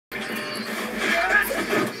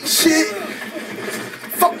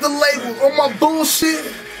on my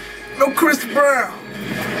bullshit. No Chris Brown.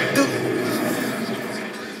 Dude.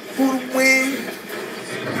 Who the win?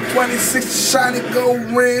 26 shiny gold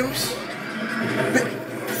rims.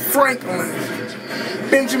 Franklin.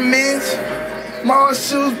 Benjamins.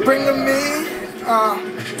 Marshalls, bring them in.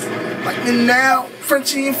 Like me now.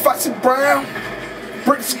 Frenchie and Foxy Brown.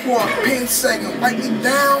 Brick Squad, Pin Sagan, wipe me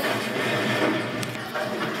down.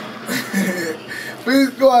 Please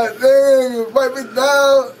go out there, wipe me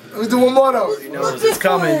down. Let me do one more though. You know it's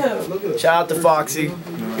coming. Shout out to Foxy.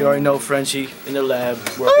 You already know Frenchie in the lab.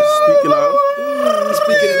 Working.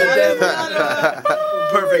 Speaking of the devil.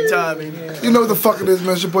 Perfect timing. You know what the fuck it is,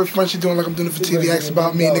 man. It's your boy Frenchie doing like I'm doing it for TV. Ask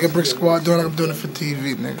about me, nigga. Brick Squad doing like I'm doing it for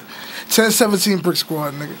TV, nigga. 1017 Brick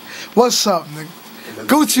Squad, nigga. What's up, nigga?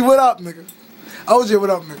 Gucci, what up, nigga? OJ, what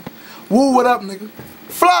up, nigga? Woo, what up, nigga?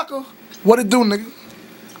 Flocka, what it do, nigga?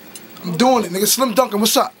 I'm doing it, nigga. Slim Duncan,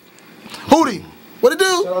 what's up? Hootie, what it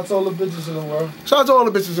do? Shout out to all the bitches in the world. Shout out to all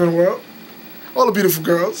the bitches in the world. All the beautiful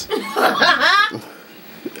girls. I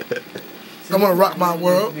want to rock my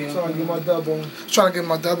world. Trying to get my dub on. Trying to get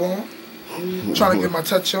my dub on. Trying to get my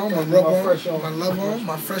touch on, my rub on, my love on,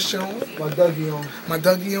 my fresh on. My Dougie on. My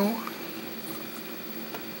Dougie on.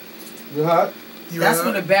 You hot? That's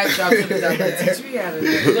when the backdrop took it out. Teach me how to do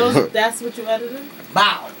it. That's what you edited?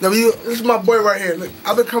 Bow. This is my boy right here. Look,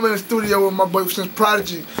 I've been coming in the studio with my boy since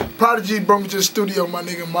Prodigy. Prodigy brought me to the studio, my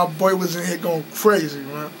nigga. My boy was in here going crazy,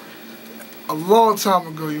 man. A long time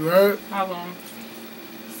ago, you heard? How long?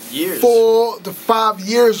 Years. 4 to 5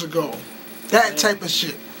 years ago. That type of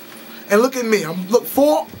shit. And look at me. I'm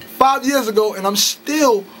 4, 5 years ago, and I'm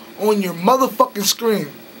still on your motherfucking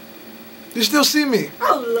screen. You still see me.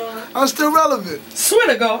 Oh, Lord. I'm still relevant. Swear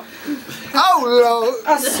to God. Oh, Lord.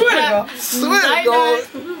 I swear to God. Swear to God.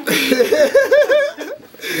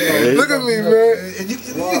 Look at me, man.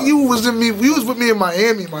 And you was with me in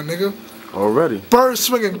Miami, my nigga. Already. Bird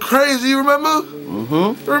swinging crazy, you remember?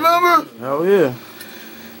 Mm-hmm. Remember? Hell yeah.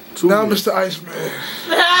 Now Mr. Iceman.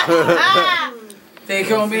 They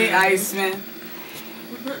call me Iceman.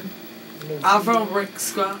 I'm from Brick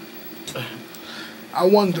Squad. I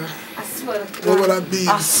wonder, I swear to God. where would I be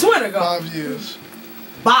I swear to God. 5 years?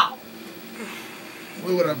 Bow.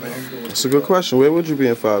 Where would I be? That's a good question. Where would you be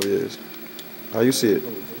in 5 years? How you see it?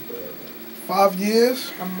 5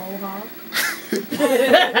 years? A mohawk.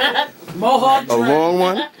 Mohawk A dread. long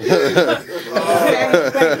one?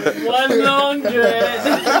 One long dread.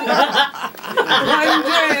 One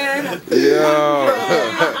dread. Yo.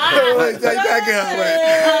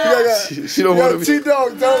 She don't want to be.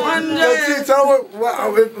 T-Dog, tell him what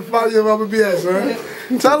 5 years I'm going to be at,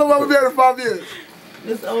 son. Tell him what I'm going to be at in 5 years.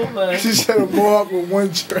 It's over. She said a mohawk with one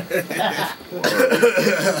dread.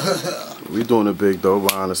 We doing it big though,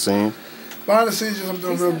 behind the scenes. Behind the scenes, I'm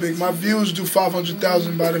doing real big. My views do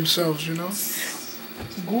 500,000 by themselves, you know?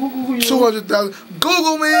 Google you. 200,000.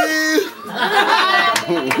 Google me!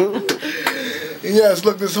 Yes,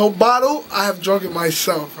 look, this whole bottle, I have drunk it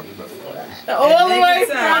myself. All the way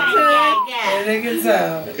from They can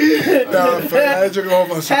tell. Nah, I drink it all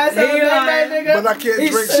myself. But I can't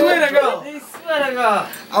drink so Swear to God. He swear to God.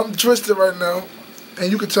 I'm twisted right now. And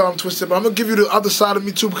you can tell I'm twisted, but I'm gonna give you the other side of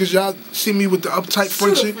me too because y'all see me with the uptight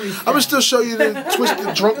Frenchie. I'm gonna still show you the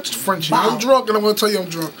twisted, drunk Frenchie. I'm drunk and I'm gonna tell you I'm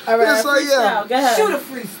drunk. All right, yes, I am. Go ahead. Shoot a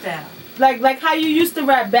freestyle. Like how you used to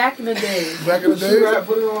rap back in the day. Back in the day?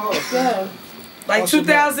 Put it on her. Go ahead. Like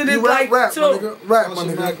 2000 You and rap, like rap, my 2. nigga. Rap, my Tasha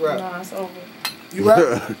nigga. Makk rap. Nah, it's over. You rap?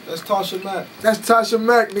 That's Tasha Makk. That's Tasha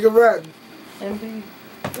Makk, nigga, rap. MB.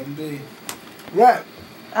 MB. Rap.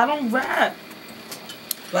 I don't rap.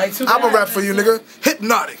 Like 2000. I'ma rap for you, nigga.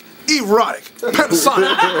 Hypnotic. Erotic.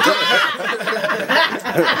 Panasonic.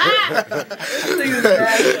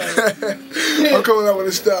 I'm coming out with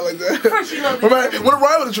a style like that. Wanna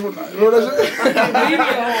ride with a triple nine? You know what I'm saying?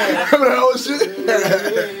 Remember that old shit?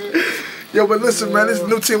 Yo, but listen, man, this is a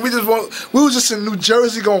new team. We was just in New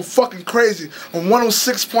Jersey going fucking crazy on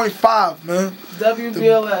 106.5, man.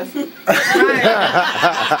 WBLS.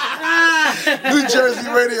 New Jersey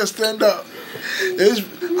radio, stand up.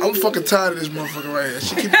 I'm fucking tired of this motherfucker right here.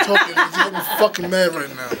 She keep talking. She's getting me fucking mad right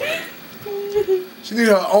now. She need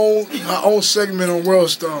her own segment on World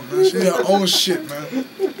Star, man. She need her own shit, man.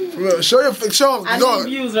 For real. Show I need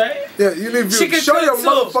views, right? Yeah, you need She views. can Show your cook, too.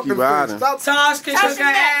 motherfucking face. Stop. Tosh can cook her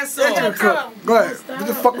ass off. Go ahead. Put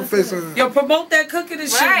your fucking face on it. Yo, promote that cooking and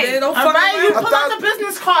shit, Right. man. Don't All fuck right, you around. pull out the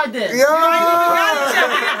business card then. Yeah.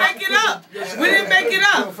 We didn't make it up. We didn't make it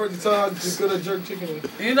up. For the time, just good at jerk chicken.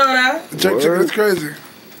 You know that? Jerk chicken is crazy.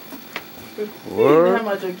 Word. How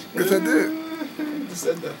much jerk chicken? Yes, I did. You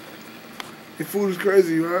said that. Your food is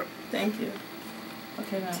crazy, right? Thank you.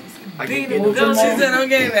 Okay, nice. I Being can in get the building, she said,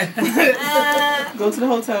 okay, man. Go to the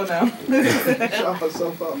hotel now. Shut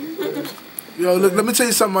herself up. Yo, look, let me tell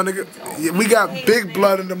you something, my nigga. Yeah, we got big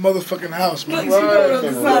blood in the motherfucking house, man. Look, she going on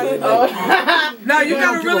the side. No, you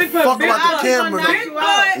gotta really put Fuck big about the blood. camera. Big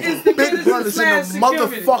blood is the Big blood is in the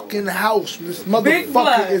motherfucking house. This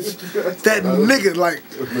motherfucker is that nigga. Like,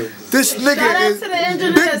 this Shout nigga out is. to the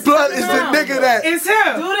engineers. Big blood is the nigga that. It's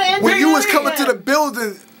him. Do the When you was coming to the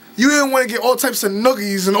building, you didn't want to get all types of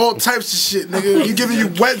noogies and all types of shit, nigga. He giving you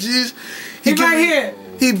wedgies. He right here.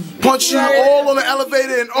 He punched you all on the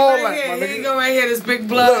elevator and all Right that, here. my Here you nigga. go right here. This big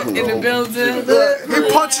blood in the building.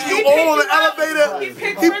 He punching you all on the elevator.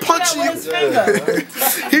 He punching you.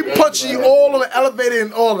 He punching you all on the elevator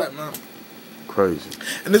and all that, man. Crazy.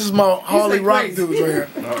 And this is my Harley like Rock crazy. dudes right here.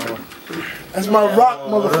 That's my rock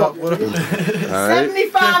motherfucker. All right.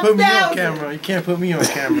 Can't put me on 75,000. camera. You can't put me on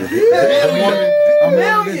camera. I'm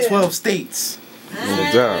more than 12 states.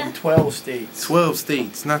 No doubt. 12 states. 12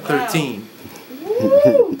 states, not 13.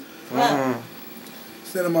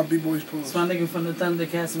 Stand on my B-boys pose. That's my nigga from the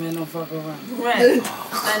Thundercats, man. Don't fuck around. Right.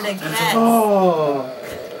 Standing cat. Oh.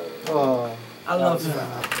 I love him.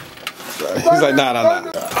 He's like,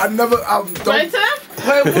 nah. I never, Right, don't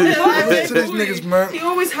Tim? listen to these niggas, man. He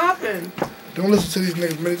always hopping. Don't listen to these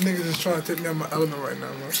niggas, man. These niggas is trying to take me out of my element right now,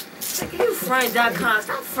 man. You friend.com.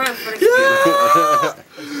 Stop friend for the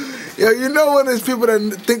Yo, you know when there's people that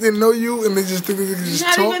think they know you and they just think they can just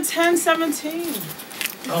Not talk? even 10-17.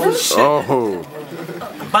 Oh, shit. Oh.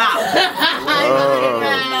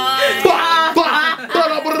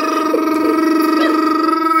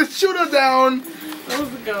 Shoot her down. That was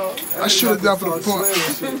a go. I shoot her down for the point.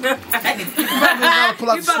 I pull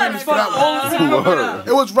out the swimmies for that one.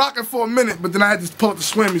 It was rocking for a minute, but then I had to pull out the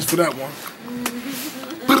swimmies for that one.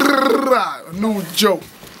 A new joke.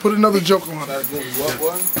 Put another joke on.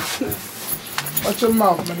 Watch your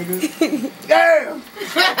mouth, my nigga. Damn!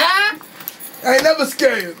 I ain't never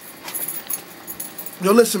scared.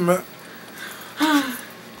 Yo, listen, man.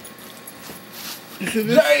 You see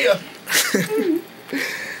this? Damn!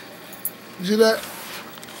 You see that?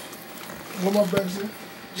 What my back say?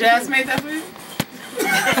 Jazz made that for you?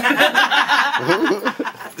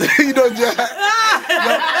 You know, Jazz.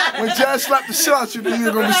 When Jazz slapped the shit out you, then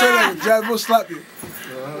you're gonna be saying that. Jazz will slap you.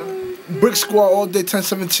 Brick Squad all day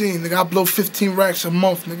 10-17. Nigga, I blow 15 racks a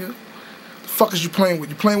month, nigga. The fuck is you playing with?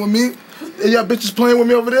 You playing with me? Hey, y'all bitches playing with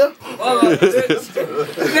me over there? Y'all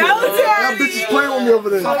bitches playing with me over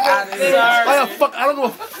there. Oh, fuck, I don't give a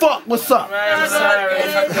fuck. What's up? I'm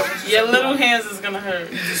sorry. Your little hands is gonna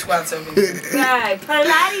hurt. You just squat everything. Right,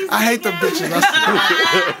 Pilates. I hate them bitches.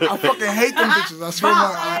 I fucking hate them bitches. I swear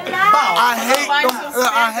my I hate them.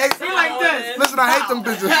 I hate them. Like this. Listen, I hate them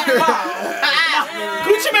bitches.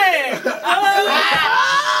 Gucci Man.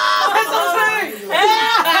 That's what I'm saying.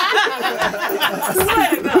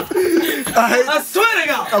 I swear to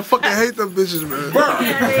God. I fucking hate them bitches, man. You want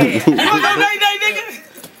to go night-night, nigga?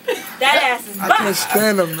 That ass is I can't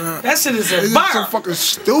stand them, man. That shit is They a just bar. so fucking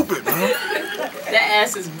stupid, man. That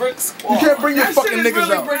ass is brick squad. You can't bring your That fucking shit is niggas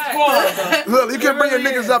really out. brick squad. Look, you can't bring your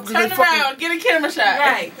niggas out because they Turn fucking. around. Get a camera shot.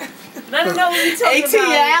 right. Let them know what you talking ATL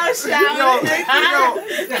about. shot.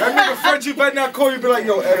 That nigga Frenchie better not call you, be like,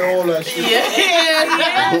 yo, edit all that shit.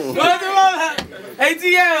 Yeah. What's wrong?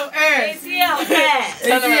 ATL ass. ATL ass.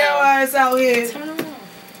 ATL ass out here.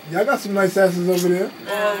 Y'all got some nice asses over there.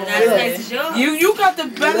 Not as nice as yours. You got the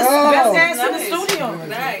best ass in the studio.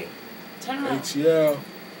 Right. Turn around. ATL.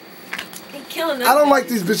 He killing us. I don't like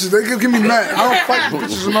these bitches. They get me mad. I don't fight these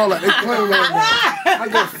bitches and all that. They playing right now. I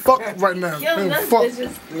go fuck right now. Killing Man, us, fuck.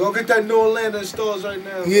 bitches. We gonna get that new Atlanta in stores right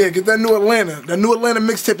now. Yeah, get that new Atlanta. That new Atlanta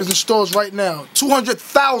mixtape is in stores right now.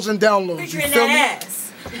 200,000 downloads. You Picturing feel me? that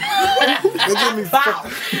ass. They get me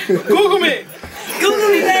fucking. Google me. Google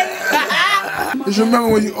me, baby. Just remember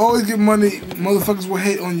when you always get money, motherfuckers will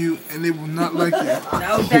hate on you and they will not like you.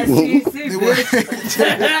 No, that's GC, They will hate.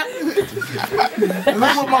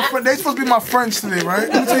 Look what my friend. They supposed to be my friends today, right?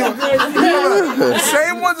 Let me tell you. The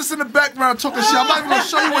same ones that's in the background talking shit. I'm not even gonna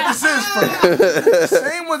show you what this is for. The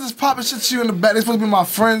same ones that's popping shit to you in the back. They supposed to be my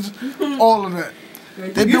friends. All of that.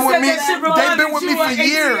 They've been with me. They've been with me for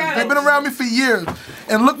years. They've been around me for years.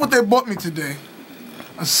 And look what they bought me today.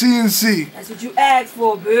 A CNC. That's what you asked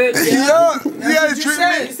for, bitch. Yeah, they treat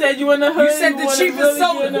me. You said you in the hood. You said the wanted cheapest really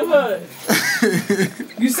soda. in the hood.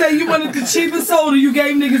 You said you wanted the cheapest soda. You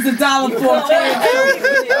gave niggas $1 for a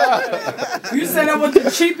can. You said I want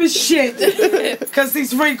the cheapest shit. Cause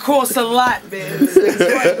these rent costs a lot, man.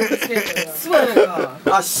 Swear to God.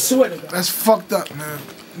 I swear to God. That's fucked up, man.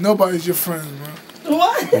 Nobody's your friend, man.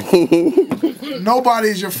 What?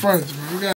 Nobody's your friends, man. You gotta